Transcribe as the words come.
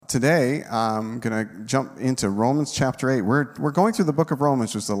today I'm going to jump into Romans chapter 8. We're going through the book of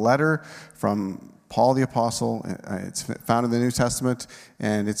Romans, which is a letter from Paul the Apostle. It's found in the New Testament,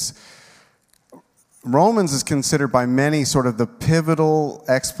 and Romans is considered by many sort of the pivotal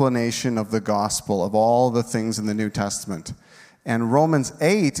explanation of the gospel of all the things in the New Testament. And Romans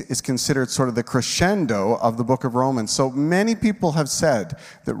 8 is considered sort of the crescendo of the book of Romans. So many people have said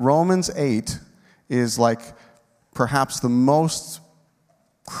that Romans 8 is like perhaps the most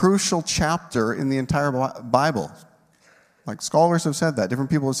crucial chapter in the entire Bible. Like scholars have said that, different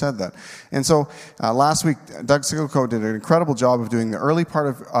people have said that. And so last week, Doug Sigilco did an incredible job of doing the early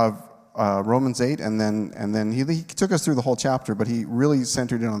part of Romans 8, and then he took us through the whole chapter, but he really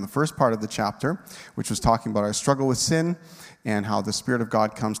centered in on the first part of the chapter, which was talking about our struggle with sin and how the Spirit of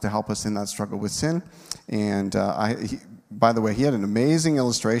God comes to help us in that struggle with sin. And by the way, he had an amazing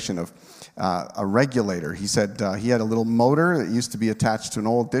illustration of a regulator. He said he had a little motor that used to be attached to an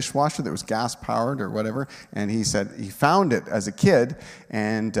old dishwasher that was gas-powered or whatever, and he said he found it as a kid,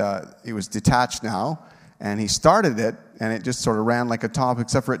 and it was detached now, and he started it, and it just sort of ran like a top,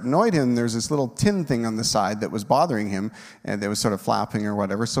 except for it annoyed him. There's this little tin thing on the side that was bothering him, and it was sort of flapping or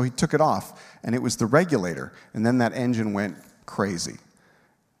whatever, so he took it off, and it was the regulator, and then that engine went crazy.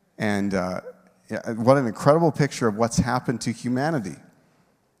 And what an incredible picture of what's happened to humanity.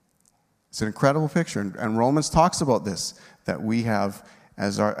 It's an incredible picture, and Romans talks about this, that we have,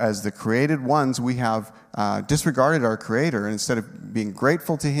 as the created ones, we have disregarded our Creator, and instead of being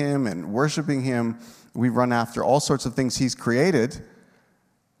grateful to Him and worshiping Him, we run after all sorts of things He's created,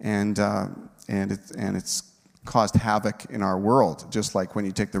 and it's caused havoc in our world, just like when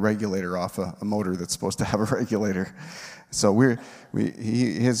you take the regulator off a motor that's supposed to have a regulator. So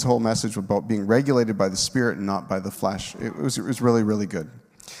his whole message was about being regulated by the Spirit and not by the flesh. It was really, really good.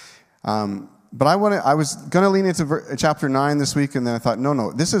 But I was going to lean into chapter 9 this week, and then I thought,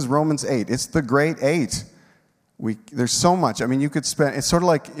 no, this is Romans 8. It's the great 8. There's so much. I mean, you could spend, it's sort of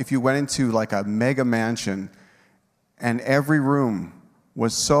like if you went into like a mega mansion, and every room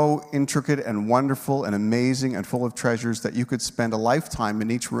was so intricate and wonderful and amazing and full of treasures that you could spend a lifetime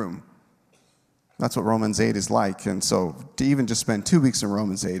in each room. That's what Romans 8 is like. And so to even just spend 2 weeks in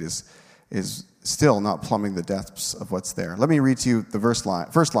Romans 8 is still not plumbing the depths of what's there. Let me read to you the first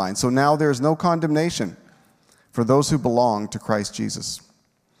line. So now there is no condemnation for those who belong to Christ Jesus.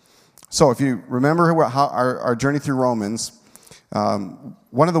 So if you remember how our journey through Romans,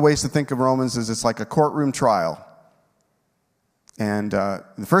 one of the ways to think of Romans is it's like a courtroom trial. And in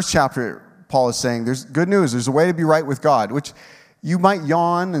the first chapter, Paul is saying there's good news. There's a way to be right with God, which you might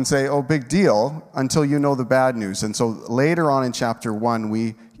yawn and say, oh, big deal, until you know the bad news. And so later on in chapter 1,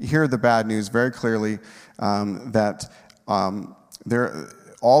 we hear the bad news very clearly, that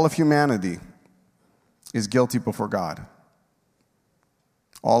all of humanity is guilty before God.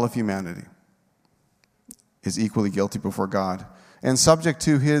 All of humanity is equally guilty before God and subject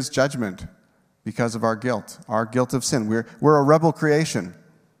to His judgment because of our guilt of sin. We're a rebel creation.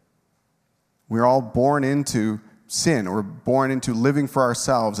 We're all born into sin, or born into living for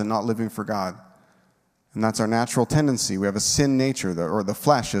ourselves and not living for God. And that's our natural tendency. We have a sin nature, or the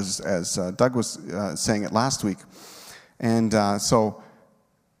flesh, as Doug was saying it last week. And so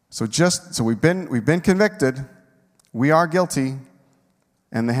we've been convicted. We are guilty,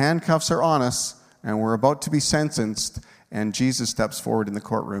 and the handcuffs are on us, and we're about to be sentenced. And Jesus steps forward in the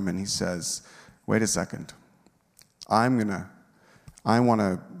courtroom, and He says, "Wait a second. I want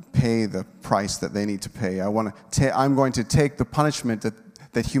to pay the price that they need to pay. I'm going to take the punishment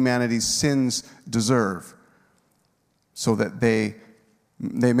that humanity's sins deserve, so that they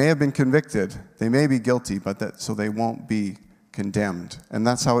may have been convicted, they may be guilty, but so they won't be condemned." And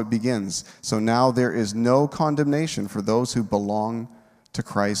that's how it begins. So now there is no condemnation for those who belong to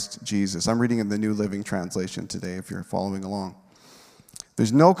Christ Jesus. I'm reading in the New Living Translation today, if you're following along.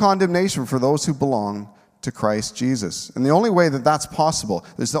 There's no condemnation for those who belong to Christ Jesus. And the only way that that's possible,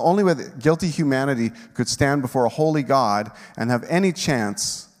 there's the only way that guilty humanity could stand before a holy God and have any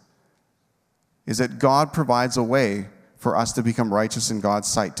chance, is that God provides a way for us to become righteous in God's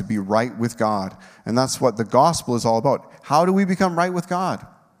sight, to be right with God. And that's what the gospel is all about. How do we become right with God?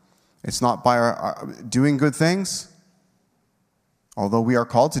 It's not by our doing good things, although we are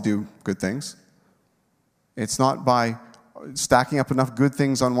called to do good things. It's not by stacking up enough good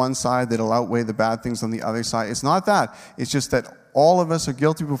things on one side that'll outweigh the bad things on the other side. It's not that. It's just that all of us are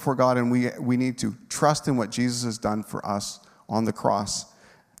guilty before God, and we need to trust in what Jesus has done for us on the cross.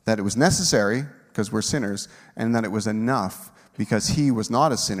 That it was necessary because we're sinners, and that it was enough because He was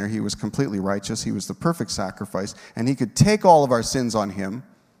not a sinner. He was completely righteous. He was the perfect sacrifice, and He could take all of our sins on Him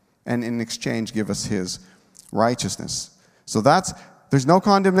and in exchange give us His righteousness. So that's There's no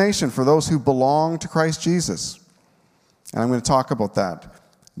condemnation for those who belong to Christ Jesus. And I'm going to talk about that.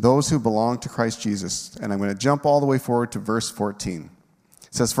 Those who belong to Christ Jesus. And I'm going to jump all the way forward to verse 14.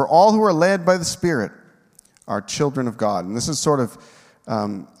 It says, "For all who are led by the Spirit are children of God." And this is sort of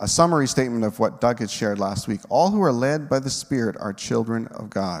a summary statement of what Doug had shared last week. All who are led by the Spirit are children of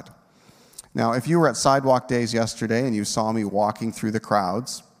God. Now, if you were at Sidewalk Days yesterday and you saw me walking through the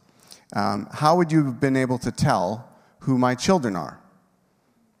crowds, how would you have been able to tell who my children are?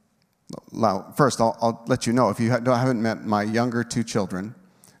 Now, first, I'll let you know, if you haven't met my younger two children,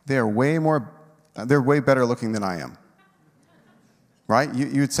 they're way better looking than I am. Right?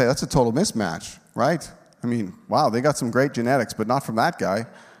 You'd say, that's a total mismatch, right? I mean, wow, they got some great genetics, but not from that guy.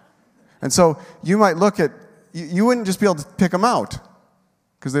 And so you might look at, you wouldn't just be able to pick them out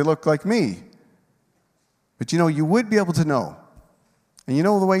because they look like me. But you would be able to know. And you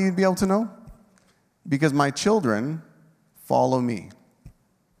know the way you'd be able to know? Because my children follow me.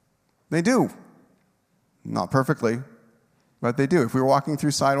 They do. Not perfectly, but they do. If we were walking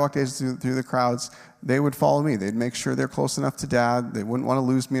through Sidewalk Days through the crowds, they would follow me. They'd make sure they're close enough to Dad. They wouldn't want to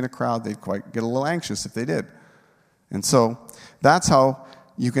lose me in a crowd. They'd quite get a little anxious if they did. And so that's how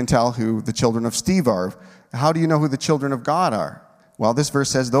you can tell who the children of Steve are. How do you know who the children of God are? Well, this verse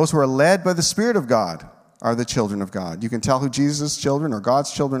says, those who are led by the Spirit of God are the children of God. You can tell who Jesus' children or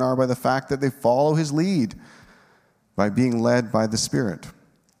God's children are by the fact that they follow his lead, by being led by the Spirit.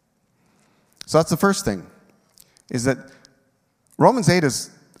 So that's the first thing, is that Romans 8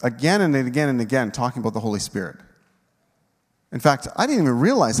 is again and again and again talking about the Holy Spirit. In fact, I didn't even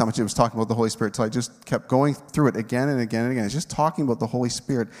realize how much it was talking about the Holy Spirit until I just kept going through it again and again and again. It's just talking about the Holy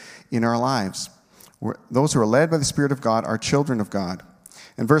Spirit in our lives. Those who are led by the Spirit of God are children of God.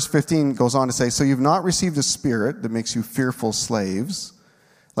 And verse 15 goes on to say, so you've not received a spirit that makes you fearful slaves.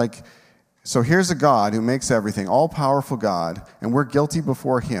 So here's a God who makes everything, all-powerful God, and we're guilty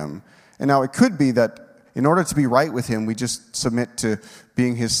before him. And now it could be that in order to be right with him, we just submit to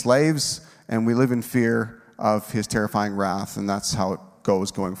being his slaves, and we live in fear of his terrifying wrath, and that's how it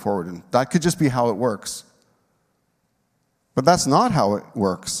goes going forward. And that could just be how it works. But that's not how it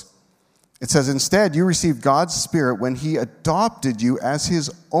works. It says, instead, you received God's Spirit when he adopted you as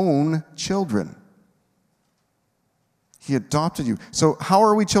his own children. He adopted you. So how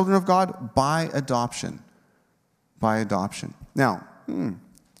are we children of God? By adoption. By adoption. Now,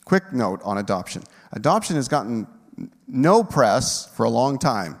 quick note on adoption. Adoption has gotten no press for a long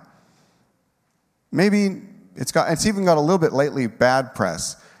time. Maybe it's even got a little bit lately bad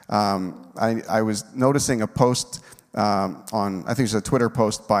press. I was noticing a post on, I think it's a Twitter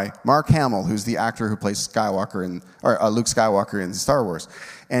post by Mark Hamill, who's the actor who plays Luke Skywalker in Star Wars.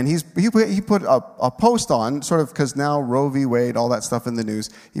 And he put a post on, sort of because now Roe v. Wade, all that stuff in the news,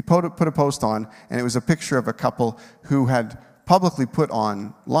 he put a post on, and it was a picture of a couple who had publicly put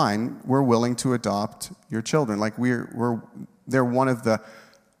online, we're willing to adopt your children. They're one of the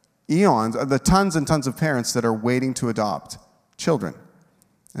eons, the tons and tons of parents that are waiting to adopt children.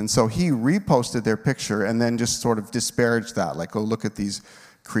 And so he reposted their picture and then just sort of disparaged that, like, oh, look at these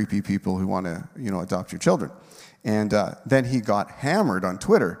creepy people who want to, adopt your children. And then he got hammered on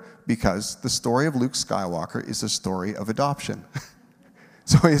Twitter because the story of Luke Skywalker is a story of adoption.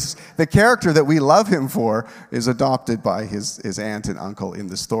 So the character that we love him for is adopted by his aunt and uncle in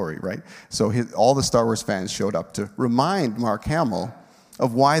the story, right? So all the Star Wars fans showed up to remind Mark Hamill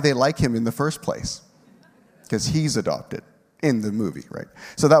of why they like him in the first place, because he's adopted in the movie, right?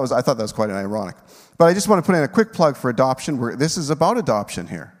 So I thought that was quite ironic. But I just want to put in a quick plug for adoption. This is about adoption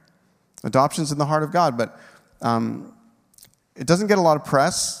here. Adoption's in the heart of God, but it doesn't get a lot of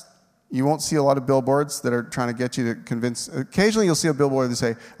press. You won't see a lot of billboards that are trying to get you to convince. Occasionally you'll see a billboard that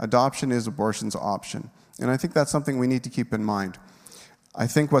say, adoption is abortion's option. And I think that's something we need to keep in mind. I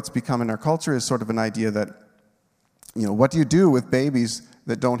think what's become in our culture is sort of an idea that, what do you do with babies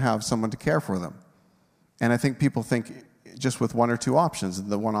that don't have someone to care for them? And I think people think just with one or two options.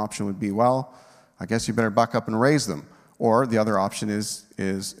 The one option would be, well, I guess you better buck up and raise them. Or the other option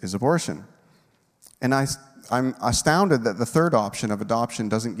is abortion. And I'm astounded that the third option of adoption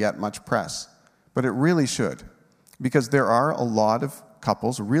doesn't get much press, but it really should, because there are a lot of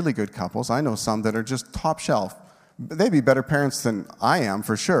couples, really good couples. I know some that are just top shelf. They'd be better parents than I am,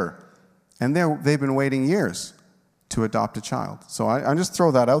 for sure, and they've been waiting years to adopt a child. So I just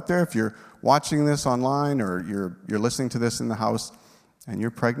throw that out there. If you're watching this online or you're listening to this in the house and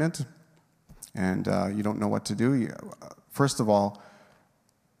you're pregnant and you don't know what to do, first of all,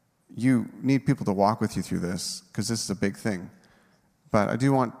 you need people to walk with you through this, because this is a big thing. But I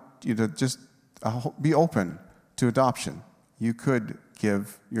do want you to just be open to adoption. You could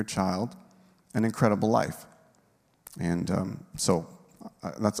give your child an incredible life. And so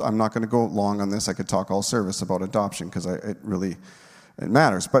I'm not going to go long on this. I could talk all service about adoption because it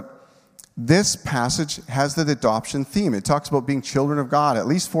matters. But this passage has the adoption theme. It talks about being children of God at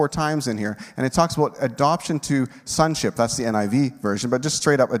least 4 times in here. And it talks about adoption to sonship. That's the NIV version. But just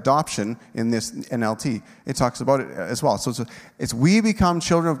straight up adoption in this NLT. It talks about it as well. So it's we become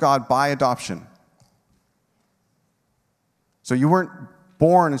children of God by adoption. So you weren't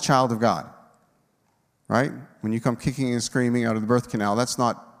born a child of God. Right? When you come kicking and screaming out of the birth canal, it's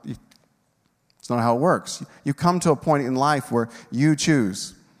not how it works. You come to a point in life where you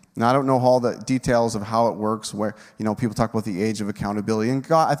choose. Now, I don't know all the details of how it works, where, people talk about the age of accountability, and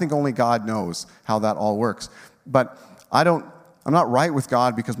I think only God knows how that all works. But I'm not right with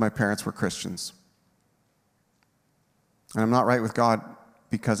God because my parents were Christians. And I'm not right with God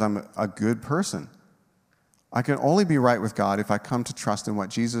because I'm a good person. I can only be right with God if I come to trust in what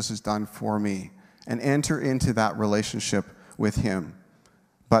Jesus has done for me and enter into that relationship with Him.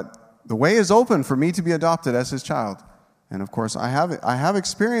 But the way is open for me to be adopted as His child. And of course, I have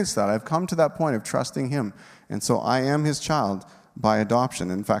experienced that. I've come to that point of trusting Him. And so I am His child by adoption.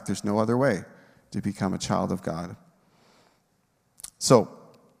 In fact, there's no other way to become a child of God. So,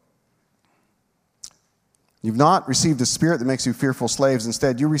 you've not received a spirit that makes you fearful slaves.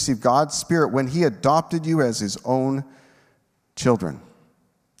 Instead, you received God's Spirit when He adopted you as His own children.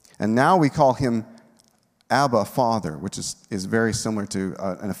 And now we call Him Abba, Father, which is very similar to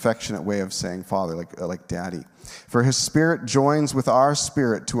an affectionate way of saying Father, like Daddy. For His Spirit joins with our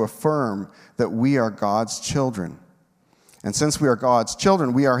spirit to affirm that we are God's children. And since we are God's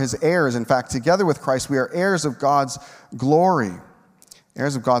children, we are His heirs. In fact, together with Christ, we are heirs of God's glory.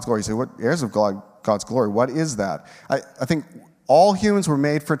 Heirs of God's glory. You say, what? Heirs of God's glory. What is that? I think all humans were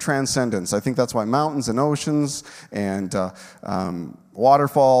made for transcendence. I think that's why mountains and oceans and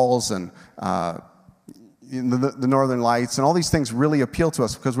waterfalls and the northern lights and all these things really appeal to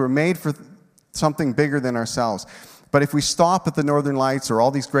us because we're made for something bigger than ourselves. But if we stop at the northern lights or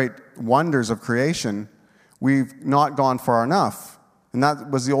all these great wonders of creation, we've not gone far enough. And that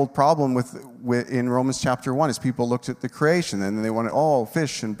was the old problem in Romans chapter 1, is people looked at the creation and they wanted,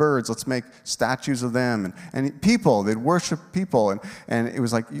 fish and birds, let's make statues of them. And people, they'd worship people. And it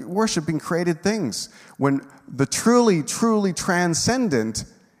was like worshiping created things. When the truly, truly transcendent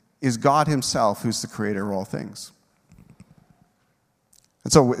is God Himself, who's the creator of all things.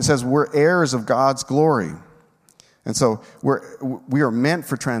 And so it says we're heirs of God's glory. And so we are meant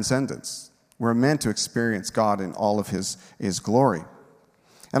for transcendence. We're meant to experience God in all of His glory.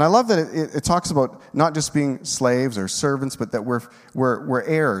 And I love that it talks about not just being slaves or servants, but that we're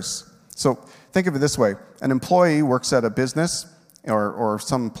heirs. So think of it this way. An employee works at a business or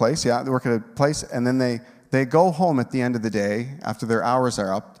some place. Yeah, they work at a place, and then they go home at the end of the day after their hours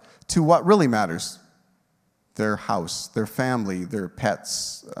are up to what really matters. Their house, their family, their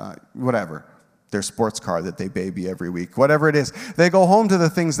pets, whatever. Their sports car that they baby every week. Whatever it is. They go home to the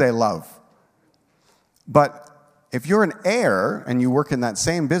things they love. But if you're an heir and you work in that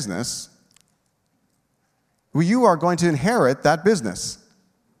same business, well, you are going to inherit that business.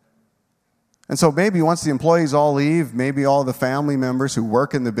 And so maybe once the employees all leave, maybe all the family members who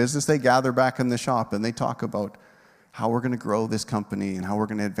work in the business, they gather back in the shop and they talk about how we're going to grow this company and how we're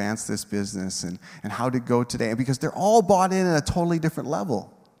going to advance this business and how to go today. Because they're all bought in at a totally different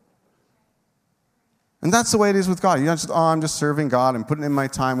level. And that's the way it is with God. You're not just, I'm just serving God and putting in my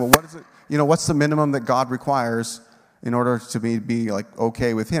time. Well, what is it? What's the minimum that God requires in order to be like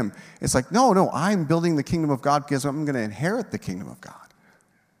okay with Him? It's like, no, I'm building the kingdom of God because I'm going to inherit the kingdom of God.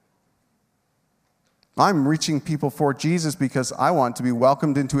 I'm reaching people for Jesus because I want to be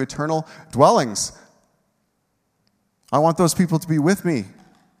welcomed into eternal dwellings. I want those people to be with me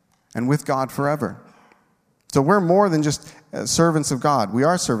and with God forever. So we're more than just servants of God. We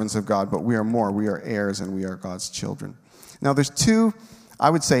are servants of God, but we are more. We are heirs and we are God's children. Now there's 2, I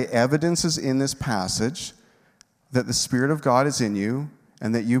would say, evidences in this passage that the Spirit of God is in you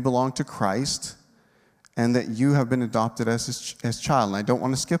and that you belong to Christ and that you have been adopted as His child. And I don't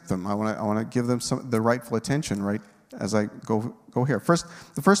want to skip them. I want to give them the rightful attention right as I go here.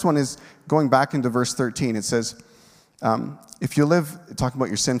 The first one is going back into verse 13. It says, if you live, talking about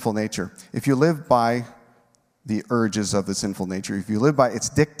your sinful nature, if you live by the urges of the sinful nature, if you live by its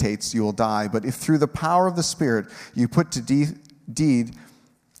dictates, you will die. But if through the power of the Spirit you put to death,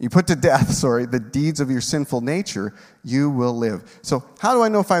 the deeds of your sinful nature, you will live. So how do I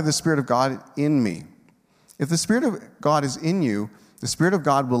know if I have the Spirit of God in me? If the Spirit of God is in you, the Spirit of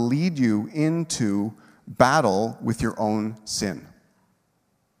God will lead you into battle with your own sin.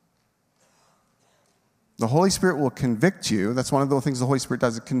 The Holy Spirit will convict you. That's one of the things the Holy Spirit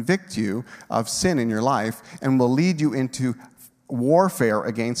does. It convict you of sin in your life and will lead you into warfare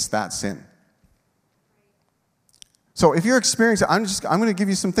against that sin. So if you're experiencing, I'm going to give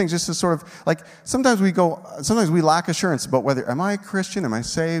you some things just to sort of, like, sometimes we lack assurance about whether, am I a Christian? Am I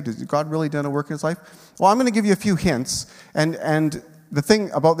saved? Has God really done a work in his life? Well, I'm going to give you a few hints. And the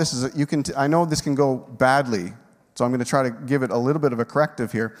thing about this is that I know this can go badly, so I'm going to try to give it a little bit of a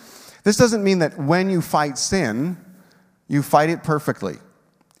corrective here. This doesn't mean that when you fight sin, you fight it perfectly.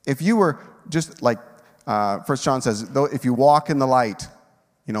 If you were just like, 1 John says, though, if you walk in the light,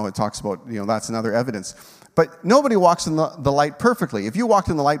 it talks about, that's another evidence. But nobody walks in the light perfectly. If you walked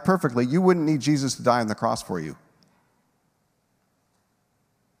in the light perfectly, you wouldn't need Jesus to die on the cross for you.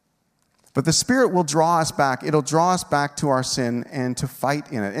 But the Spirit will draw us back. It'll draw us back to our sin and to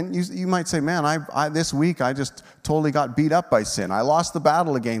fight in it. And you might say, man, I this week I just totally got beat up by sin. I lost the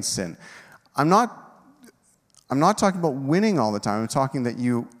battle against sin. I'm not talking about winning all the time. I'm talking that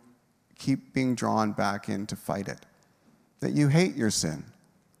you keep being drawn back in to fight it. That you hate your sin.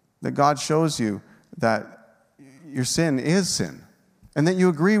 That God shows you that your sin is sin. And that you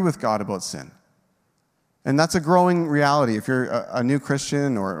agree with God about sin. And that's a growing reality. If you're a new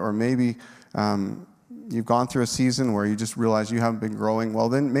Christian or maybe you've gone through a season where you just realize you haven't been growing, well,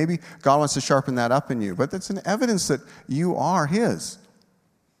 then maybe God wants to sharpen that up in you. But that's an evidence that you are his.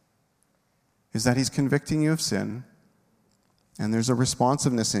 Is that he's convicting you of sin, and there's a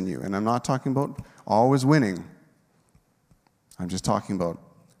responsiveness in you. And I'm not talking about always winning. I'm just talking about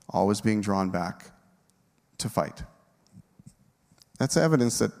always being drawn back to fight. That's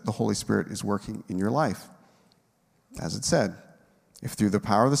evidence that the Holy Spirit is working in your life. As it said, if through the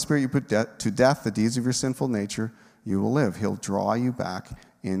power of the Spirit you put to death the deeds of your sinful nature, you will live. He'll draw you back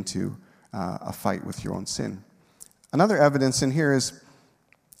into a fight with your own sin. Another evidence in here is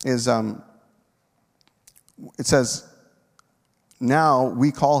it says, now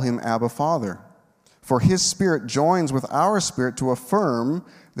we call him Abba Father, for his Spirit joins with our spirit to affirm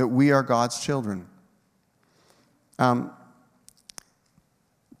that we are God's children. To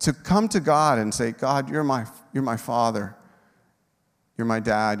come to God and say, God, you're my Father, you're my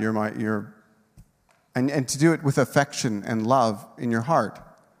Dad, and to do it with affection and love in your heart,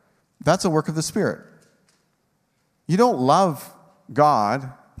 that's a work of the Spirit. You don't love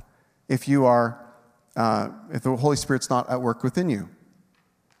God if if the Holy Spirit's not at work within you.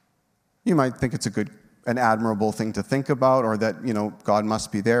 You might think it's an admirable thing to think about, or that, God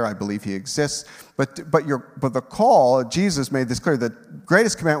must be there. I believe he exists. But the call, Jesus made this clear, the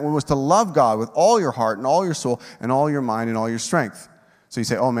greatest commandment was to love God with all your heart and all your soul and all your mind and all your strength. So you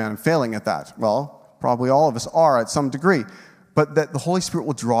say, oh man, I'm failing at that. Well, probably all of us are at some degree. But that the Holy Spirit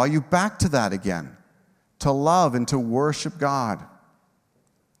will draw you back to that again, to love and to worship God.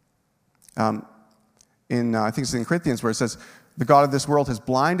 I think it's in Corinthians where it says, the God of this world has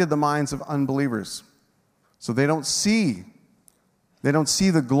blinded the minds of unbelievers. So they don't see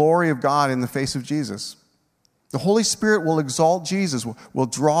the glory of God in the face of Jesus. The Holy Spirit will exalt Jesus, will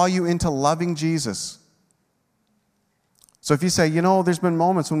draw you into loving Jesus. So if you say, there's been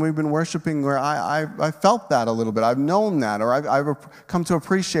moments when we've been worshiping where I felt that a little bit, I've known that, or I've come to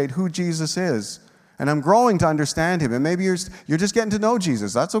appreciate who Jesus is, and I'm growing to understand him, and maybe you're just getting to know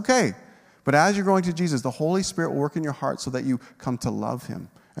Jesus, that's okay. But as you're growing to Jesus, the Holy Spirit will work in your heart so that you come to love him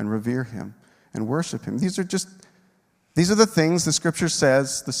and revere him and worship him. These are the things the Scripture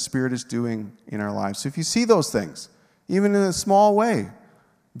says the Spirit is doing in our lives. So if you see those things, even in a small way,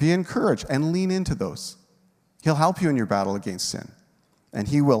 be encouraged and lean into those. He'll help you in your battle against sin. And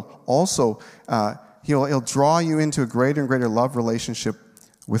he will also, he'll draw you into a greater and greater love relationship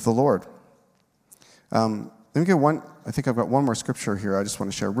with the Lord. Let me get I think I've got one more scripture here I just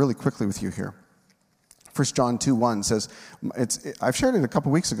want to share really quickly with you here. 1 John 2:1 says, I've shared it a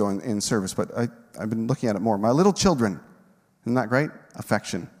couple weeks ago in service, but I've been looking at it more. My little children, isn't that great?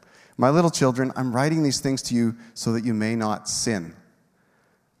 Affection. My little children, I'm writing these things to you so that you may not sin.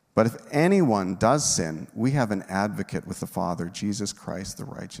 But if anyone does sin, we have an advocate with the Father, Jesus Christ the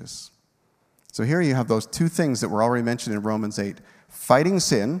righteous. So here you have those two things that were already mentioned in Romans 8. Fighting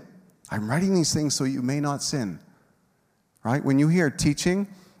sin, I'm writing these things so you may not sin. Right? When you hear teaching,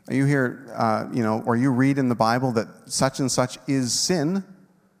 you hear, or you read in the Bible that such and such is sin,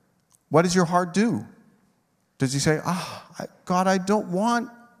 what does your heart do? Does you say, God, I don't want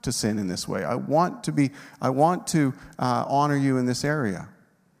to sin in this way. I want to honor you in this area.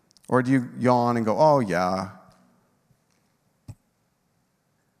 Or do you yawn and go, oh yeah,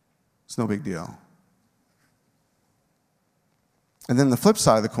 it's no big deal. And then the flip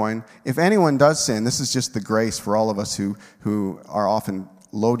side of the coin, if anyone does sin, this is just the grace for all of us who are often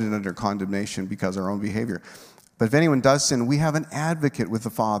loaded under condemnation because of our own behavior. But if anyone does sin, we have an advocate with the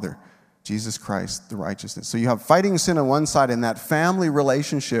Father, Jesus Christ, the righteousness. So you have fighting sin on one side and that family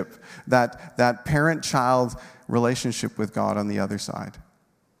relationship, that parent-child relationship with God on the other side.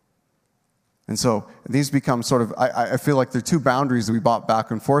 And so these become sort of, I feel like they're two boundaries that we bop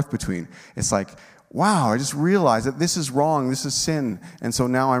back and forth between. It's like, wow, I just realized that this is wrong, this is sin, and so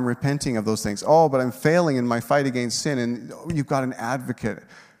now I'm repenting of those things. Oh, but I'm failing in my fight against sin, and you've got an advocate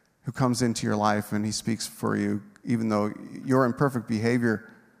who comes into your life and he speaks for you, even though your imperfect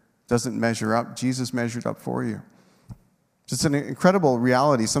behavior doesn't measure up. Jesus measured up for you. It's an incredible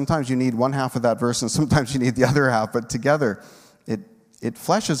reality. Sometimes you need one half of that verse and sometimes you need the other half, but together it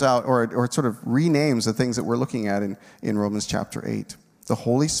fleshes out or it sort of renames the things that we're looking at in Romans chapter 8. The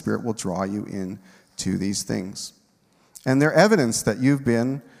Holy Spirit will draw you into these things. And they're evidence that you've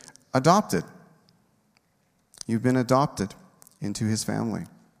been adopted. You've been adopted into his family.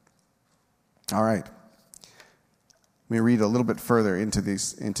 All right. Let me read a little bit further into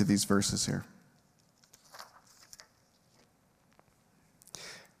these verses here.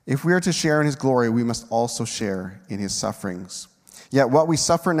 If we are to share in his glory, we must also share in his sufferings. Yet what we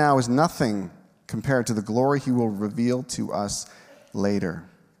suffer now is nothing compared to the glory he will reveal to us later.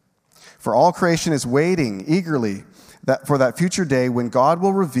 For all creation is waiting eagerly for that future day when God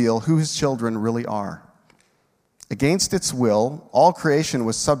will reveal who his children really are. Against its will, all creation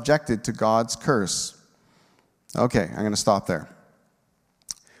was subjected to God's curse. Okay, I'm going to stop there.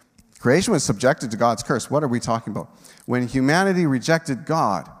 Creation was subjected to God's curse. What are we talking about? When humanity rejected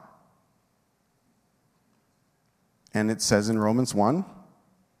God, and it says in Romans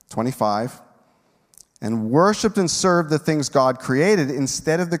 1:25, and worshipped and served the things God created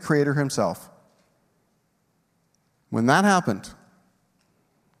instead of the Creator himself. When that happened,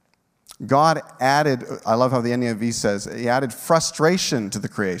 God added, I love how the NIV says, he added frustration to the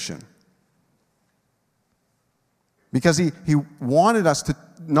creation. Because he wanted us to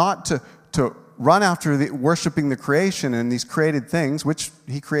not to run after worshiping the creation and these created things, which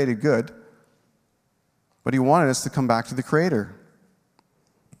he created good, but he wanted us to come back to the Creator.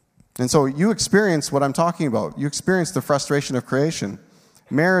 And so you experience what I'm talking about. You experience the frustration of creation.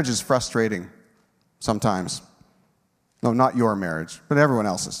 Marriage is frustrating sometimes. No, not your marriage, but everyone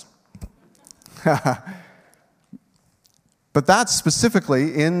else's. But that's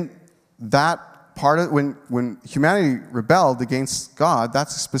specifically in that part of when humanity rebelled against God,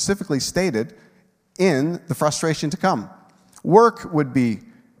 that's specifically stated in the frustration to come. Work would be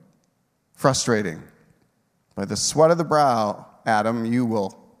frustrating. By the sweat of the brow, Adam, you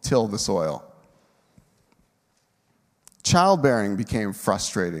will till the soil. Childbearing became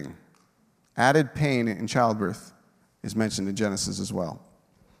frustrating. Added pain in childbirth is mentioned in Genesis as well.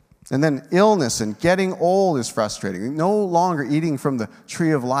 And then illness and getting old is frustrating. No longer eating from the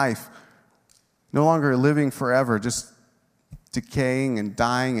tree of life. No longer living forever, just decaying and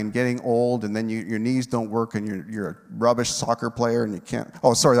dying and getting old, and then your knees don't work and you're a rubbish soccer player and you can't.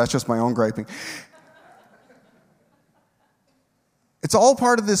 Oh, sorry, that's just my own griping. It's all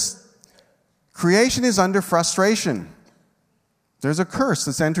part of this. Creation is under frustration. There's a curse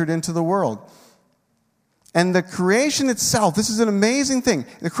that's entered into the world. And the creation itself, this is an amazing thing.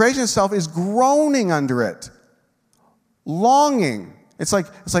 The creation itself is groaning under it. Longing. It's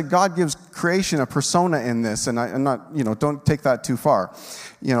like God gives creation a persona in this, and I'm not, don't take that too far.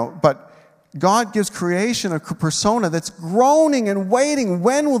 But God gives creation a persona that's groaning and waiting.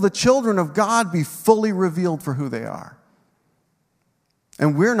 When will the children of God be fully revealed for who they are?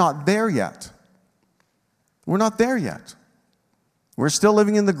 And we're not there yet. We're not there yet. We're still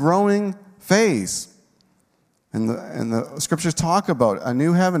living in the groaning phase. And the scriptures talk about a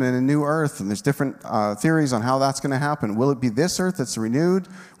new heaven and a new earth, and there's different theories on how that's going to happen. Will it be this earth that's renewed?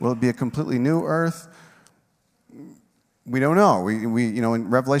 Will it be a completely new earth? We don't know. We in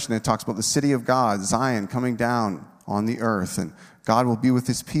Revelation it talks about the city of God, Zion, coming down on the earth, and God will be with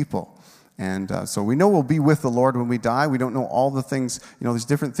his people. And so we know we'll be with the Lord when we die. We don't know all the things. There's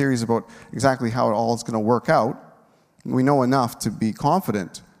different theories about exactly how it all is going to work out. We know enough to be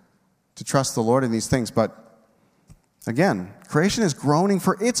confident, to trust the Lord in these things. But again, creation is groaning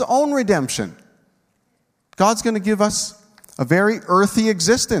for its own redemption. God's going to give us a very earthy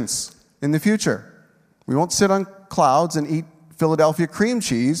existence in the future. We won't sit on clouds and eat Philadelphia cream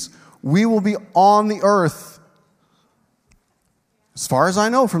cheese. We will be on the earth. As far as I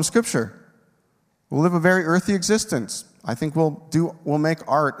know from Scripture. We'll live a very earthy existence. I think we'll make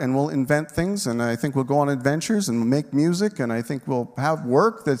art and we'll invent things, and I think we'll go on adventures and we'll make music, and I think we'll have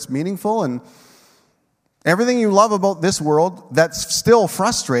work that's meaningful, and everything you love about this world that's still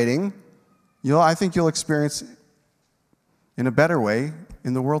frustrating, I think you'll experience in a better way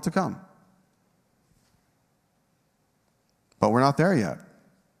in the world to come. But we're not there yet.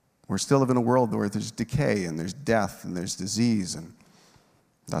 We're still living in a world where there's decay and there's death and there's disease. And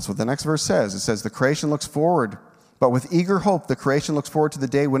that's what the next verse says. It says, the creation looks forward, but with eager hope, the creation looks forward to the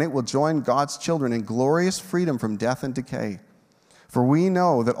day when it will join God's children in glorious freedom from death and decay. For we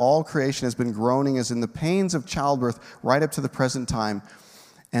know that all creation has been groaning as in the pains of childbirth right up to the present time.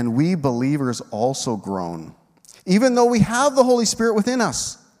 And we believers also groan, even though we have the Holy Spirit within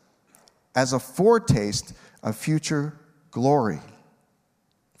us, as a foretaste of future glory.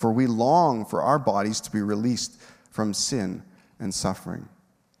 For we long for our bodies to be released from sin and suffering.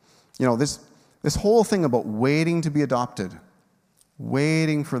 You know, this whole thing about waiting to be adopted,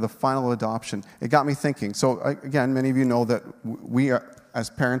 waiting for the final adoption, it got me thinking. So again, many of you know that we are,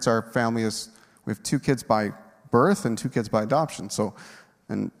 as parents, our family is, we have 2 kids by birth and 2 kids by adoption. So,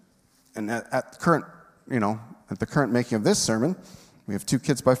 and at the current making of this sermon, we have 2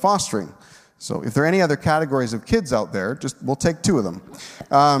 kids by fostering. So if there are any other categories of kids out there, we'll take 2 of them.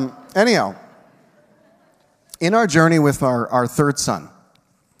 Anyhow, in our journey with our third son,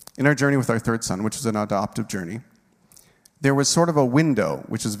 which was an adoptive journey, there was sort of a window,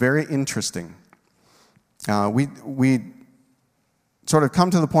 which is very interesting. We sort of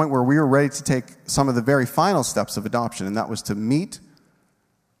come to the point where we were ready to take some of the very final steps of adoption, and that was to meet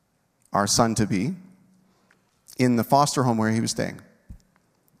our son-to-be in the foster home where he was staying,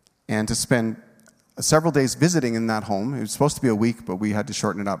 and to spend several days visiting in that home. It was supposed to be a week, but we had to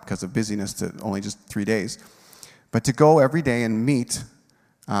shorten it up because of busyness to only just 3 days. But to go every day and meet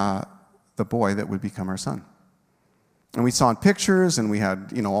the boy that would become our son. And we saw pictures, and we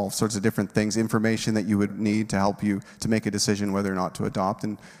had, all sorts of different things, information that you would need to help you to make a decision whether or not to adopt.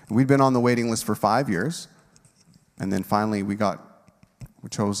 And we'd been on the waiting list for 5 years. And then finally we were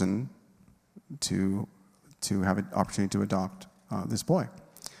chosen to have an opportunity to adopt this boy.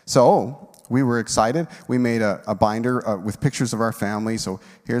 So we were excited. We made a binder with pictures of our family. So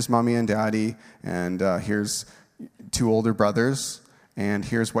here's mommy and daddy, and here's 2 older brothers, and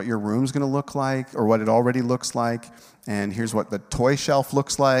here's what your room's going to look like, or what it already looks like, and here's what the toy shelf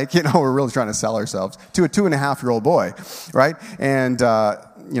looks like. We're really trying to sell ourselves to a 2.5-year-old boy, right? And,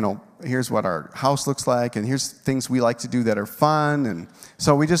 here's what our house looks like, and here's things we like to do that are fun. And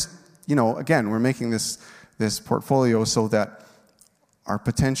so we just, again, we're making this portfolio so that our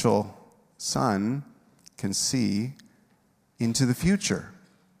potential son can see into the future,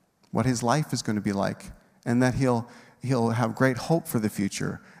 what his life is going to be like, and that he'll have great hope for the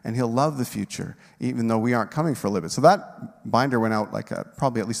future, and he'll love the future, even though we aren't coming for a little bit. So that binder went out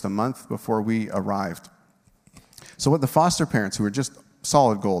probably at least a month before we arrived. So what the foster parents, who were just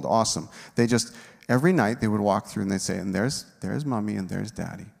solid gold, awesome, they just, every night they would walk through and they'd say, and there's mommy, and there's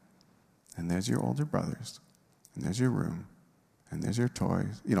daddy, and there's your older brothers, and there's your room, and there's your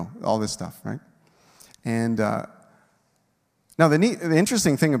toys, all this stuff, right? And now the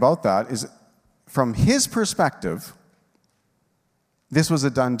interesting thing about that is, from his perspective, this was a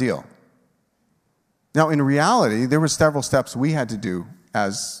done deal. Now, in reality, there were several steps we had to do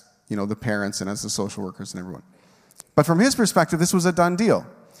as, the parents and as the social workers and everyone. But from his perspective, this was a done deal.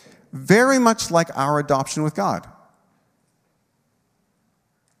 Very much like our adoption with God.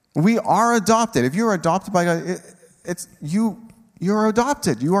 We are adopted. If you're adopted by God, you're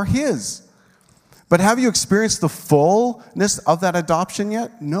adopted. You are his. But have you experienced the fullness of that adoption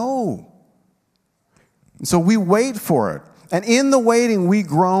yet? No. And so we wait for it. And in the waiting, we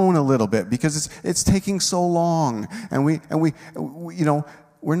groan a little bit because it's taking so long, and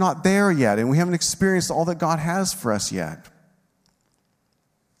we're not there yet, and we haven't experienced all that God has for us yet.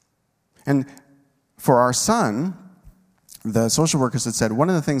 And for our son, the social workers had said one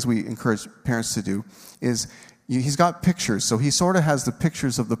of the things we encourage parents to do is he's got pictures, so he sort of has the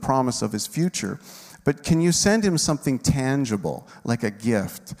pictures of the promise of his future. But can you send him something tangible, like a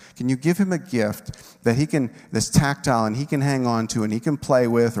gift? Can you give him a gift that that's tactile, and he can hang on to, and he can play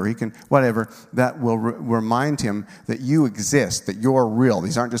with, or he can, whatever, that will remind him that you exist, that you're real.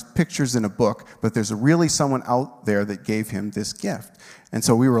 These aren't just pictures in a book, but there's really someone out there that gave him this gift. And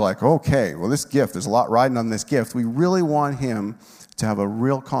so we were like, okay, well, this gift, there's a lot riding on this gift. We really want him to have a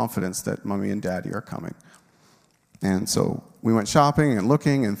real confidence that mommy and daddy are coming. And so we went shopping and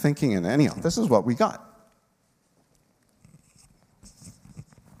looking and thinking, and anyhow, this is what we got.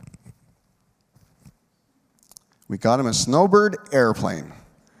 We got him a Snowbird airplane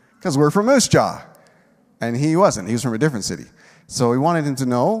because we're from Moose Jaw, and he wasn't. He was from a different city. So we wanted him to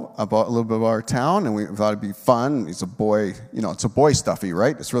know about a little bit about our town, and we thought it'd be fun. He's a boy, it's a boy stuffy,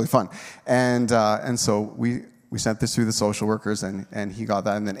 right? It's really fun. And so we sent this through the social workers, and he got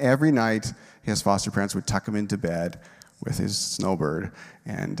that. And then every night, his foster parents would tuck him into bed with his Snowbird,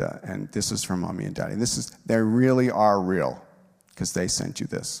 and this is from mommy and daddy. And they really are real because they sent you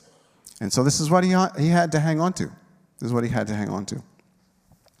this. And so this is what he had to hang on to. This is what he had to hang on to.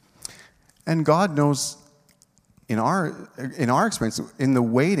 And God knows, in our experience, in the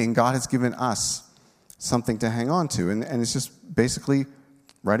waiting, God has given us something to hang on to. And it's just basically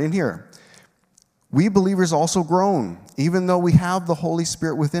right in here. We believers also groan, even though we have the Holy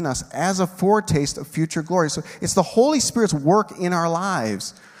Spirit within us, as a foretaste of future glory. So it's the Holy Spirit's work in our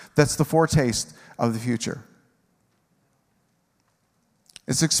lives that's the foretaste of the future.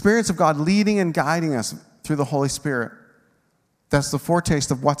 It's the experience of God leading and guiding us through the Holy Spirit. That's the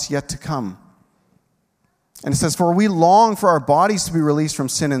foretaste of what's yet to come. And it says, for we long for our bodies to be released from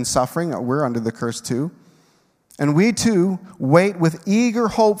sin and suffering. We're under the curse too. And we too wait with eager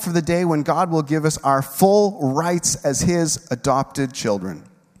hope for the day when God will give us our full rights as His adopted children.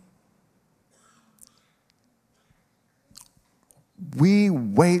 We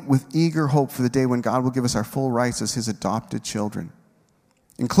wait with eager hope for the day when God will give us our full rights as His adopted children,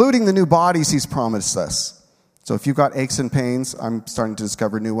 including the new bodies He's promised us. So if you've got aches and pains, I'm starting to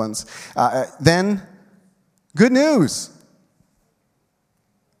discover new ones. Then, good news.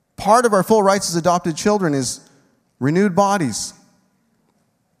 Part of our full rights as adopted children is renewed bodies.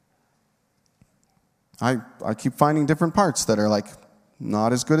 I keep finding different parts that are like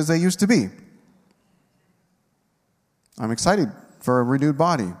not as good as they used to be. I'm excited for a renewed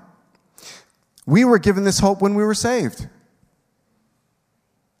body. We were given this hope when we were saved.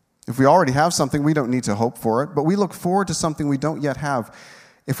 If we already have something, we don't need to hope for it, but we look forward to something we don't yet have.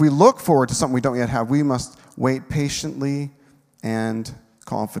 If we look forward to something we don't yet have, we must wait patiently and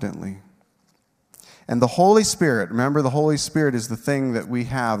confidently. And the Holy Spirit, remember, the Holy Spirit is the thing that we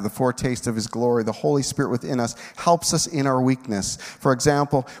have, the foretaste of His glory. The Holy Spirit within us helps us in our weakness. For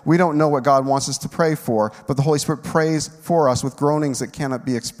example, we don't know what God wants us to pray for, but the Holy Spirit prays for us with groanings that cannot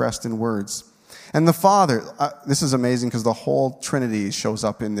be expressed in words. And the Father, this is amazing because the whole Trinity shows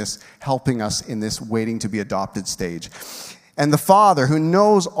up in this, helping us in this waiting to be adopted stage. And the Father, who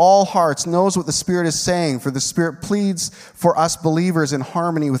knows all hearts, knows what the Spirit is saying, for the Spirit pleads for us believers in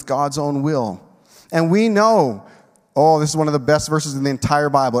harmony with God's own will. And we know, this is one of the best verses in the entire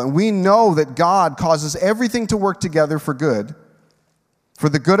Bible, and we know that God causes everything to work together for good, for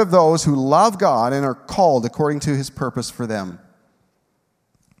the good of those who love God and are called according to His purpose for them.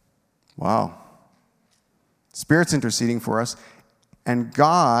 Wow. Spirit's interceding for us, and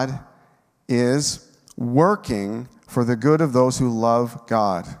God is working for the good of those who love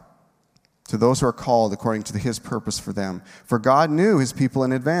God, to those who are called according to His purpose for them. For God knew His people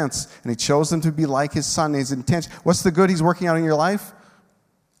in advance, and He chose them to be like His Son. His intention. What's the good He's working out in your life?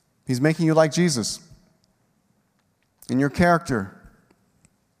 He's making you like Jesus in your character.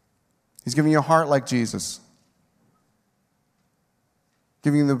 He's giving you a heart like Jesus,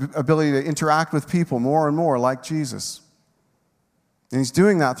 giving you the ability to interact with people more and more like Jesus. And He's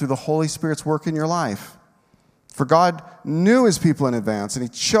doing that through the Holy Spirit's work in your life. For God knew His people in advance, and He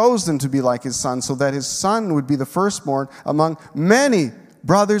chose them to be like His Son, so that His Son would be the firstborn among many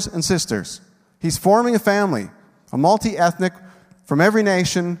brothers and sisters. He's forming a family, a multi-ethnic, from every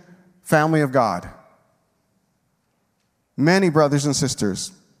nation, family of God. Many brothers and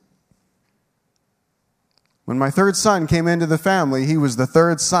sisters. When my third son came into the family, he was the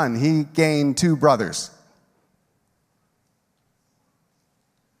third son. He gained 2 brothers.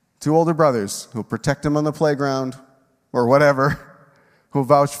 2 older brothers who'll protect him on the playground or whatever, who'll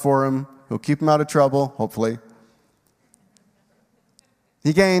vouch for him, who'll keep him out of trouble, hopefully.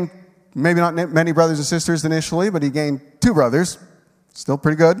 He gained maybe not many brothers and sisters initially, but he gained 2 brothers. Still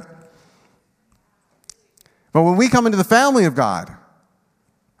pretty good. But when we come into the family of God,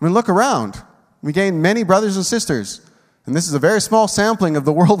 look around. We gain many brothers and sisters. And this is a very small sampling of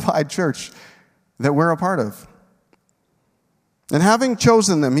the worldwide church that we're a part of. And having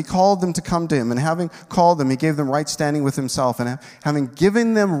chosen them, He called them to come to Him. And having called them, He gave them right standing with Himself. And having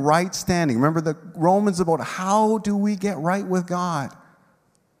given them right standing, remember the Romans about how do we get right with God?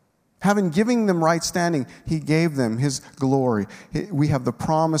 Having given them right standing, He gave them His glory. We have the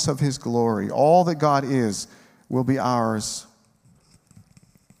promise of His glory. All that God is will be ours.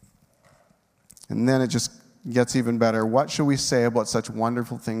 And then it just gets even better. What shall we say about such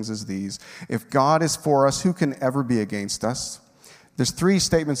wonderful things as these? If God is for us, who can ever be against us? There's 3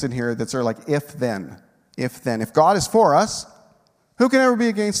 statements in here that are like if then. If then. If God is for us, who can ever be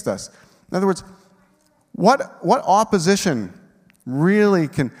against us? In other words, what opposition really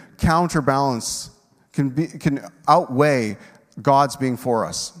can counterbalance, can outweigh God's being for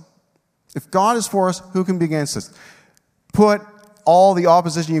us? If God is for us, who can be against us? Put all the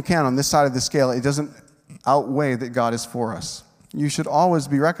opposition you can on this side of the scale. It doesn't outweigh that God is for us. You should always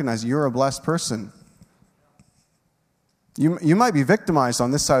be recognized you're a blessed person. You might be victimized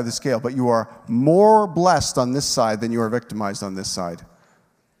on this side of the scale, but you are more blessed on this side than you are victimized on this side.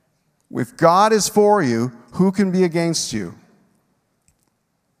 If God is for you, who can be against you?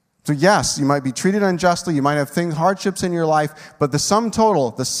 So yes, you might be treated unjustly, you might have hardships in your life, but the sum total,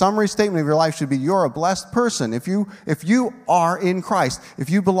 the summary statement of your life should be you're a blessed person. If you are in Christ, if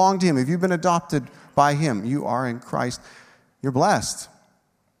you belong to Him, if you've been adopted by Him, you are in Christ, you're blessed.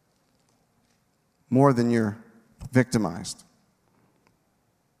 More than you're victimized.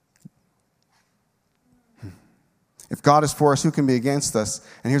 If God is for us, who can be against us?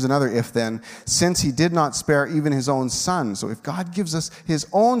 And here's another if then. Since He did not spare even His own Son. So if God gives us His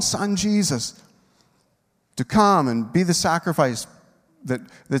own Son, Jesus, to come and be the sacrifice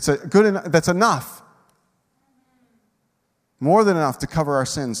that's enough, more than enough to cover our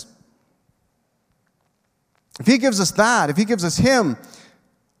sins. If He gives us that, if He gives us Him,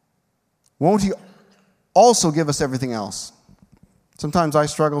 won't He also give us everything else? Sometimes I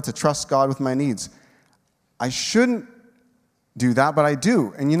struggle to trust God with my needs. I shouldn't do that, but I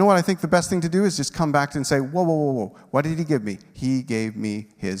do. And you know what I think the best thing to do is just come back and say, whoa, whoa, whoa, whoa. What did He give me? He gave me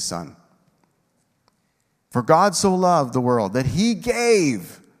His Son. For God so loved the world that He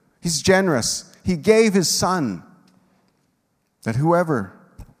gave. He's generous. He gave His Son, that whoever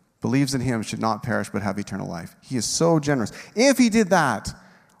believes in Him should not perish but have eternal life. He is so generous. If He did that,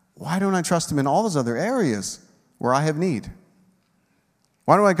 why don't I trust Him in all those other areas where I have need?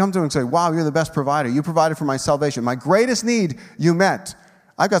 Why don't I come to Him and say, wow, you're the best provider. You provided for my salvation. My greatest need, you met.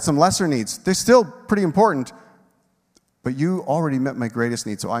 I've got some lesser needs. They're still pretty important, but you already met my greatest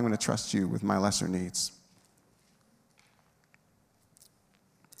need, so I'm going to trust you with my lesser needs.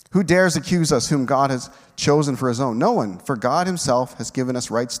 Who dares accuse us whom God has chosen for His own? No one, for God Himself has given us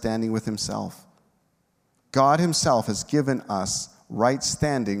right standing with Himself. God Himself has given us right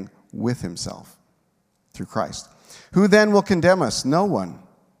standing with Himself through Christ. Who then will condemn us? No one.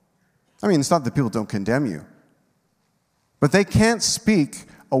 I mean, it's not that people don't condemn you, but they can't speak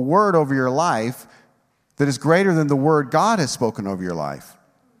a word over your life that is greater than the word God has spoken over your life.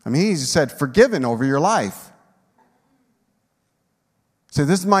 I mean, He said, forgiven over your life. Say,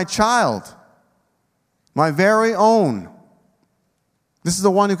 this is my child, my very own. This is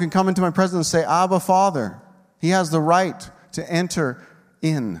the one who can come into my presence and say, Abba, Father. He has the right to enter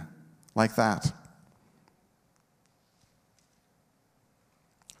in like that.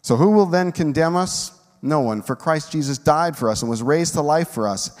 So who will then condemn us? No one. For Christ Jesus died for us and was raised to life for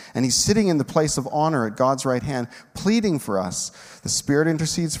us. And He's sitting in the place of honor at God's right hand, pleading for us. The Spirit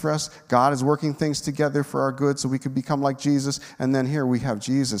intercedes for us. God is working things together for our good so we could become like Jesus. And then here we have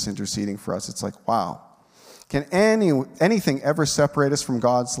Jesus interceding for us. It's like, wow. Can anything ever separate us from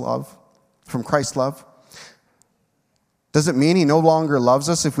God's love, from Christ's love? Does it mean He no longer loves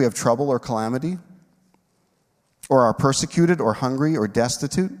us if we have trouble or calamity? Or are persecuted, or hungry, or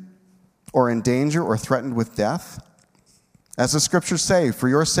destitute, or in danger, or threatened with death? As the Scriptures say, for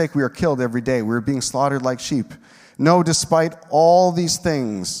your sake we are killed every day. We are being slaughtered like sheep. No, despite all these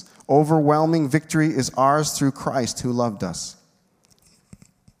things, overwhelming victory is ours through Christ who loved us.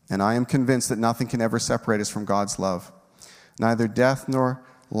 And I am convinced that nothing can ever separate us from God's love. Neither death nor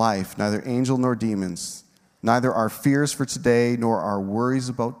life, neither angel nor demons, neither our fears for today nor our worries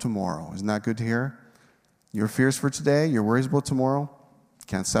about tomorrow. Isn't that good to hear? Your fears for today, your worries about tomorrow,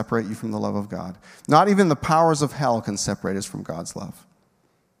 can't separate you from the love of God. Not even the powers of hell can separate us from God's love.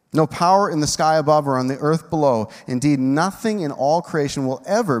 No power in the sky above or on the earth below. Indeed, nothing in all creation will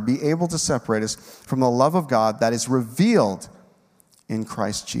ever be able to separate us from the love of God that is revealed in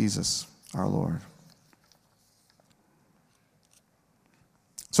Christ Jesus, our Lord.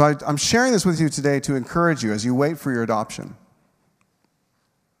 So I'm sharing this with you today to encourage you as you wait for your adoption.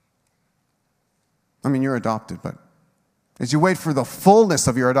 I mean, you're adopted, but as you wait for the fullness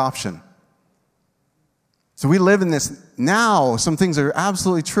of your adoption. So we live in this now. Some things are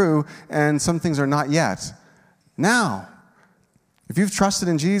absolutely true, and some things are not yet. Now, if you've trusted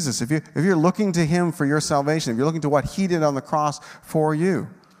in Jesus, if you're looking to Him for your salvation, if you're looking to what He did on the cross for you,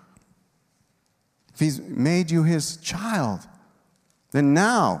 if He's made you His child, then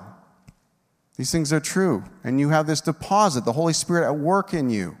now these things are true, and you have this deposit, the Holy Spirit at work in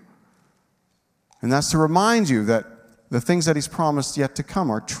you. And that's to remind you that the things that He's promised yet to come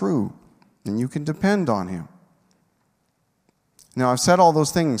are true, and you can depend on Him. Now, I've said all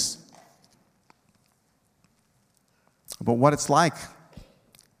those things about what it's like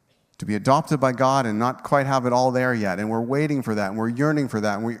to be adopted by God and not quite have it all there yet. And we're waiting for that, and we're yearning for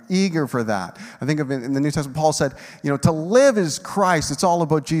that, and we're eager for that. I think in the New Testament, Paul said, to live is Christ. It's all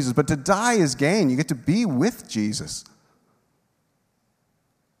about Jesus. But to die is gain. You get to be with Jesus.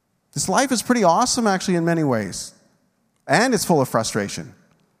 This life is pretty awesome, actually, in many ways. And it's full of frustration.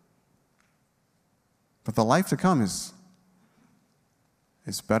 But the life to come is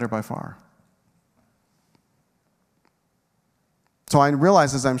better by far. So I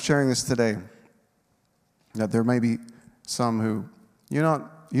realize as I'm sharing this today that there may be some who you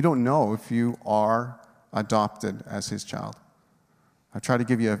don't know if you are adopted as his child. I try to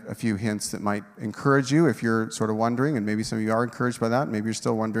give you a few hints that might encourage you if you're sort of wondering, and maybe some of you are encouraged by that, maybe you're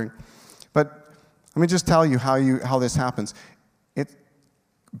still wondering. But let me just tell you how this happens.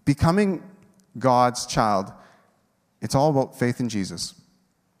 Becoming God's child, it's all about faith in Jesus.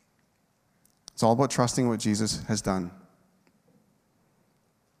 It's all about trusting what Jesus has done.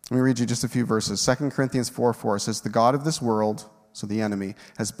 Let me read you just a few verses. 2 Corinthians 4:4 says, "The God of this world," so the enemy,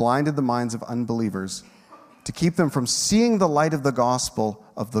 "has blinded the minds of unbelievers to keep them from seeing the light of the gospel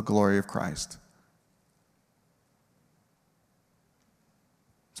of the glory of Christ."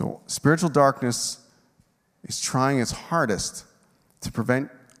 So spiritual darkness is trying its hardest to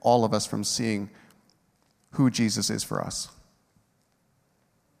prevent all of us from seeing who Jesus is for us,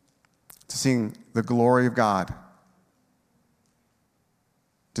 to seeing the glory of God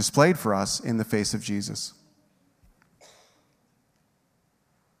displayed for us in the face of Jesus.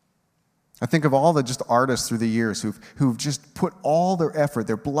 I think of all the just artists through the years who've just put all their effort,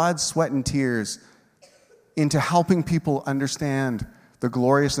 their blood, sweat, and tears into helping people understand the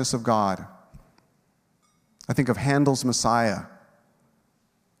gloriousness of God. I think of Handel's Messiah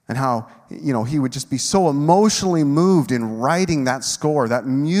and how, he would just be so emotionally moved in writing that score, that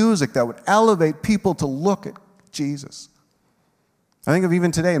music that would elevate people to look at Jesus. I think of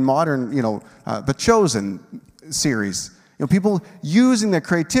even today in modern, the Chosen series. People using their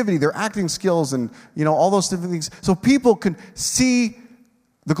creativity, their acting skills, and, all those different things. So people can see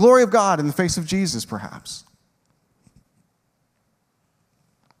the glory of God in the face of Jesus, perhaps.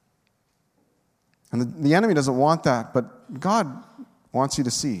 And the enemy doesn't want that, but God wants you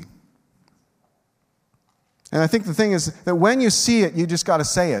to see. And I think the thing is that when you see it, you just got to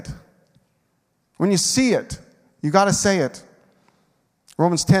say it. When you see it, you got to say it.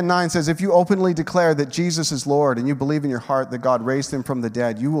 Romans 10:9 says, "If you openly declare that Jesus is Lord and you believe in your heart that God raised him from the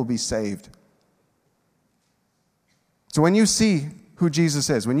dead, you will be saved." So when you see who Jesus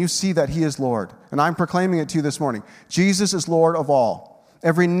is, when you see that he is Lord, and I'm proclaiming it to you this morning, Jesus is Lord of all.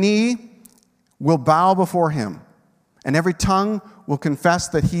 Every knee will bow before him, and every tongue will confess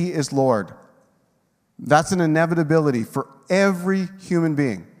that he is Lord. That's an inevitability for every human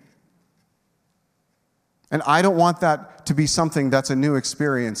being. And I don't want that to be something that's a new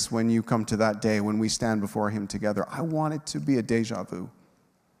experience when you come to that day, when we stand before him together. I want it to be a deja vu.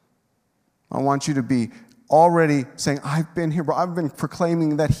 I want you to be already saying, I've been here, I've been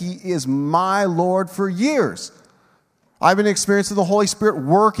proclaiming that he is my Lord for years. I've been experiencing the Holy Spirit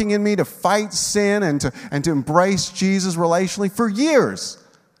working in me to fight sin and to embrace Jesus relationally for years.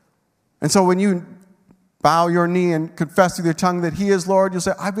 And so when you bow your knee and confess with your tongue that he is Lord, you'll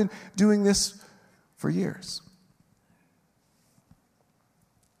say, I've been doing this for years.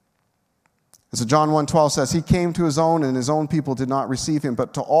 And so John 1:12 says, "He came to his own, and his own people did not receive him.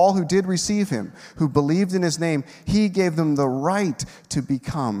 But to all who did receive him, who believed in his name, he gave them the right to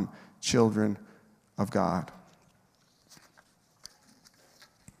become children of God."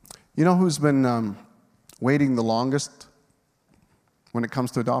 You know who's been waiting the longest when it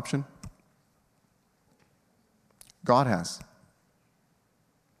comes to adoption? God has.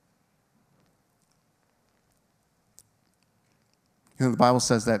 The Bible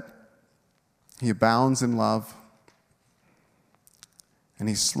says that he abounds in love and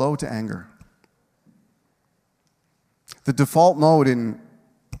he's slow to anger. The default mode in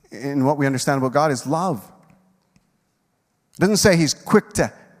what we understand about God is love. It doesn't say he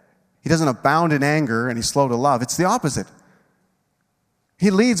doesn't abound in anger and he's slow to love. It's the opposite. He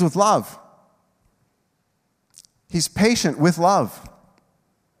leads with love. He's patient with love.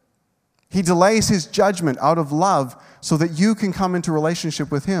 He delays his judgment out of love so that you can come into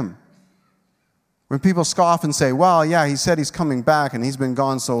relationship with him. When people scoff and say, well, yeah, he said he's coming back and he's been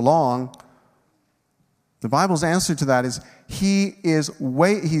gone so long, the Bible's answer to that is he's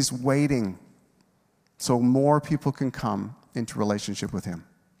waiting so more people can come into relationship with him.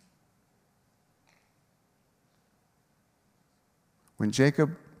 When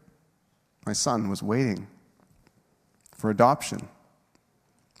Jacob, my son, was waiting for adoption,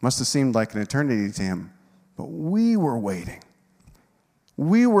 must have seemed like an eternity to him, but we were waiting.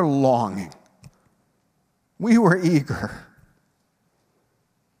 We were longing. We were eager.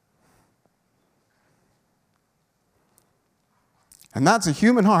 And that's a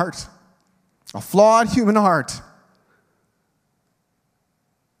human heart, a flawed human heart.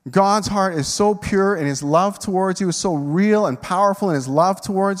 God's heart is so pure, and his love towards you is so real and powerful in his love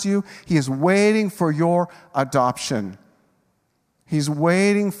towards you. He is waiting for your adoption. He's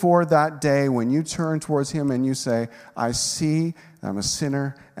waiting for that day when you turn towards him and you say, I see I'm a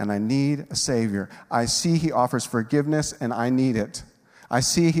sinner and I need a Savior. I see he offers forgiveness and I need it. I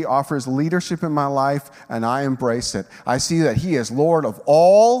see he offers leadership in my life and I embrace it. I see that he is Lord of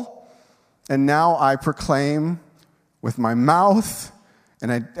all, and now I proclaim with my mouth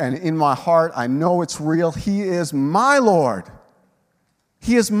and in my heart, I know it's real. He is my Lord.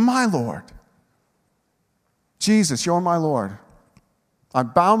 He is my Lord. Jesus, you're my Lord. I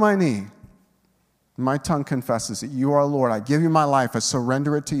bow my knee. My tongue confesses that you are Lord. I give you my life. I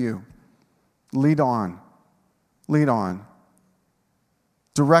surrender it to you. Lead on. Lead on.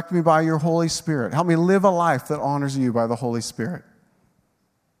 Direct me by your Holy Spirit. Help me live a life that honors you by the Holy Spirit.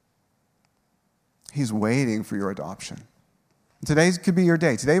 He's waiting for your adoption. Today could be your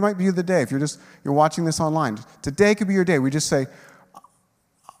day. Today might be the day. If you're watching this online, today could be your day. We just say,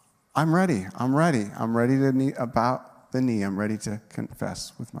 I'm ready. I'm ready. I'm ready to bow the knee. I'm ready to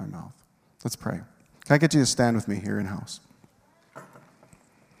confess with my mouth. Let's pray. Can I get you to stand with me here in house?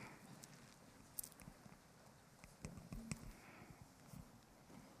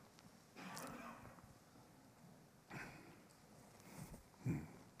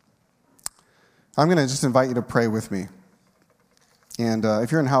 I'm going to just invite you to pray with me. And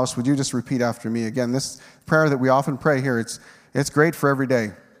if you're in house, would you just repeat after me? Again, this prayer that we often pray here, it's great for every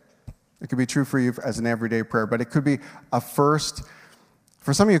day. It could be true for you as an everyday prayer, but it could be for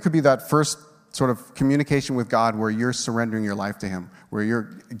some of you, it could be that first sort of communication with God where you're surrendering your life to him, where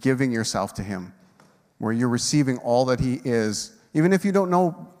you're giving yourself to him, where you're receiving all that he is. Even if you don't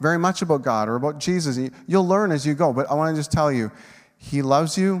know very much about God or about Jesus, you'll learn as you go. But I want to just tell you, he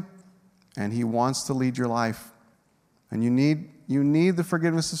loves you and he wants to lead your life. And you need the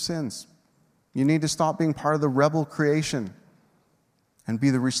forgiveness of sins. You need to stop being part of the rebel creation and be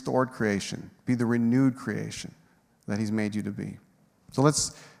the restored creation, be the renewed creation that he's made you to be. So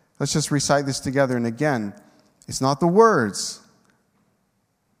let's just recite this together. And again, it's not the words,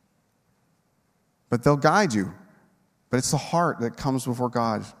 but they'll guide you. But it's the heart that comes before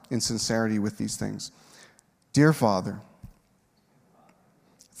God in sincerity with these things. Dear Father,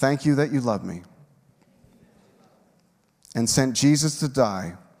 thank you that you love me and sent Jesus to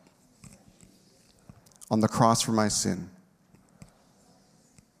die on the cross for my sin.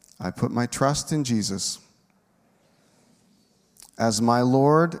 I put my trust in Jesus as my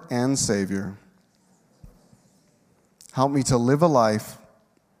Lord and Savior. Help me to live a life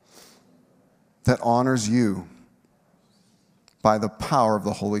that honors you by the power of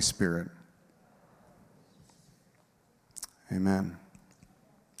the Holy Spirit. Amen.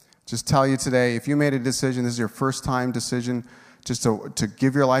 Just tell you today, if you made a decision, this is your first time decision, just to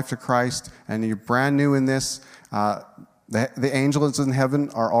give your life to Christ, and you're brand new in this, the angels in heaven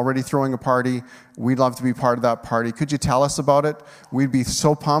are already throwing a party. We'd love to be part of that party. Could you tell us about it? We'd be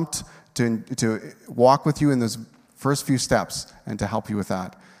so pumped to walk with you in those first few steps and to help you with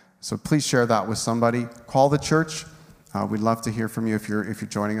that. So please share that with somebody. Call the church. We'd love to hear from you if you're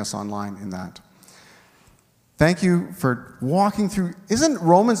joining us online in that. Thank you for walking through. Isn't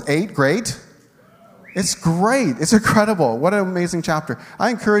Romans 8 great? It's great. It's incredible. What an amazing chapter. I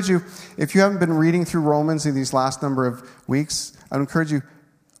encourage you, if you haven't been reading through Romans in these last number of weeks, I would encourage you,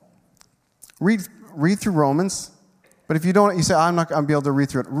 read through Romans. But if you don't, you say, I'm not going to be able to read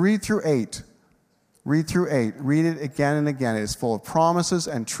through it. Read through 8. Read through 8. Read it again and again. It is full of promises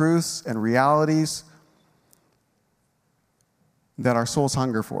and truths and realities that our souls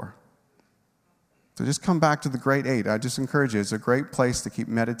hunger for. So just come back to the great 8. I just encourage you. It's a great place to keep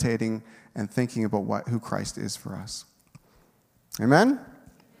meditating and thinking about who Christ is for us. Amen?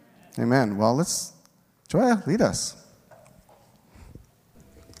 Amen. Well, Joya, lead us.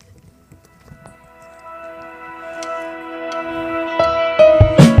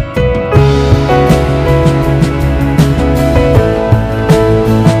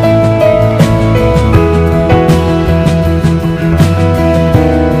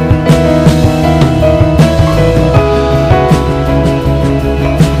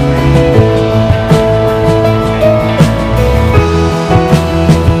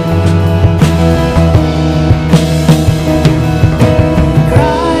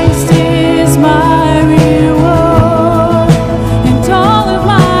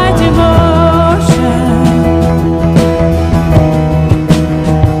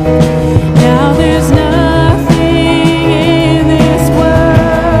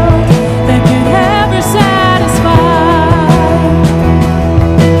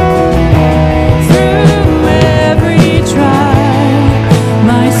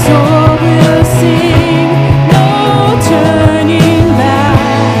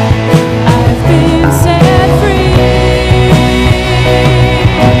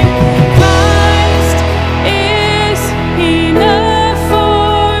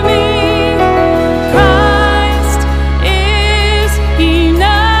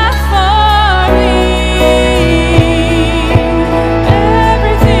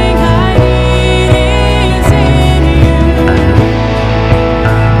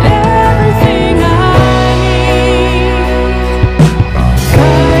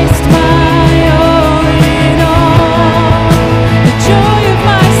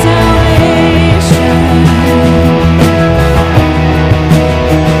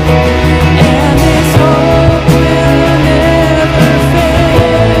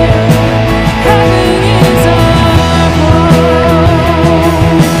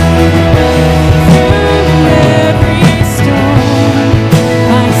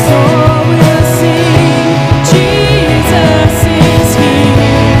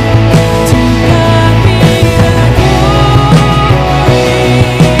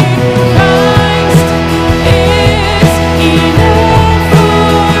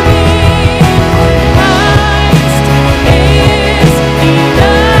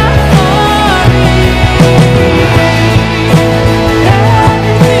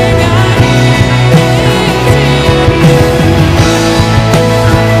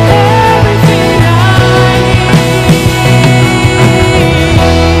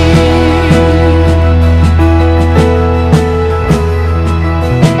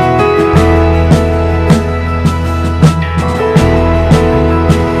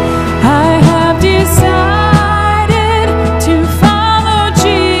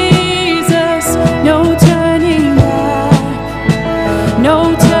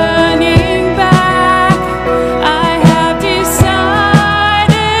 turning back. I have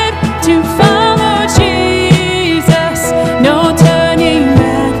decided to follow Jesus. No turning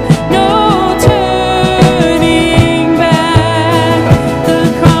back, no turning back. The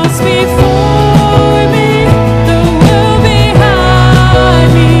cross before me, the world behind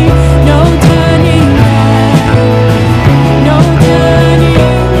me. No turning back, no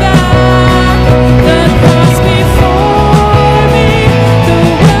turning back. The cross before me, the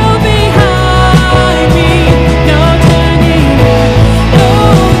world behind me. No turning back, no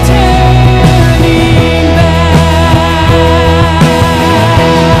turning back.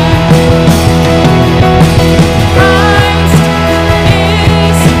 Christ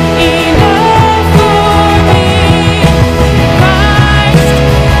is enough for me. Christ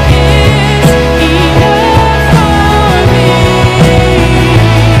is enough for me.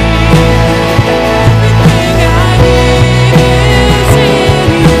 Everything I need is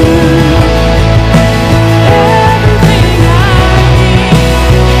in you. Everything I need.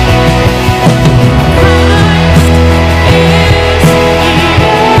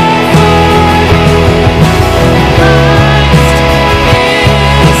 Christ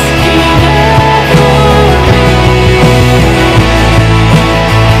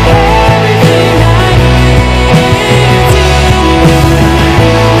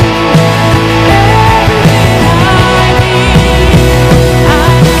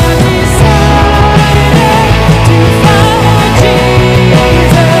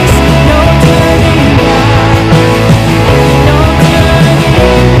is enough for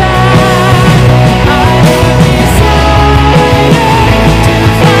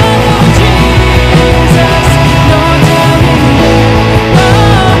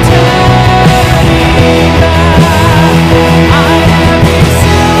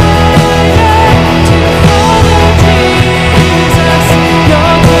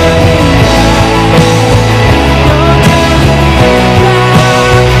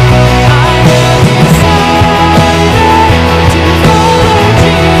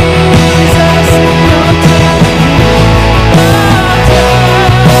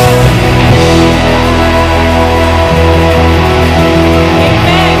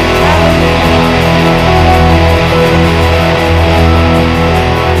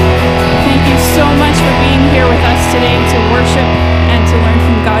Thank you so much for being here with us today to worship and to learn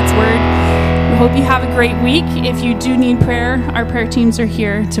from God's Word. We hope you have a great week. If you do need prayer, our prayer teams are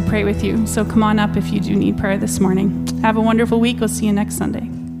here to pray with you. So come on up if you do need prayer this morning. Have a wonderful week. We'll see you next Sunday.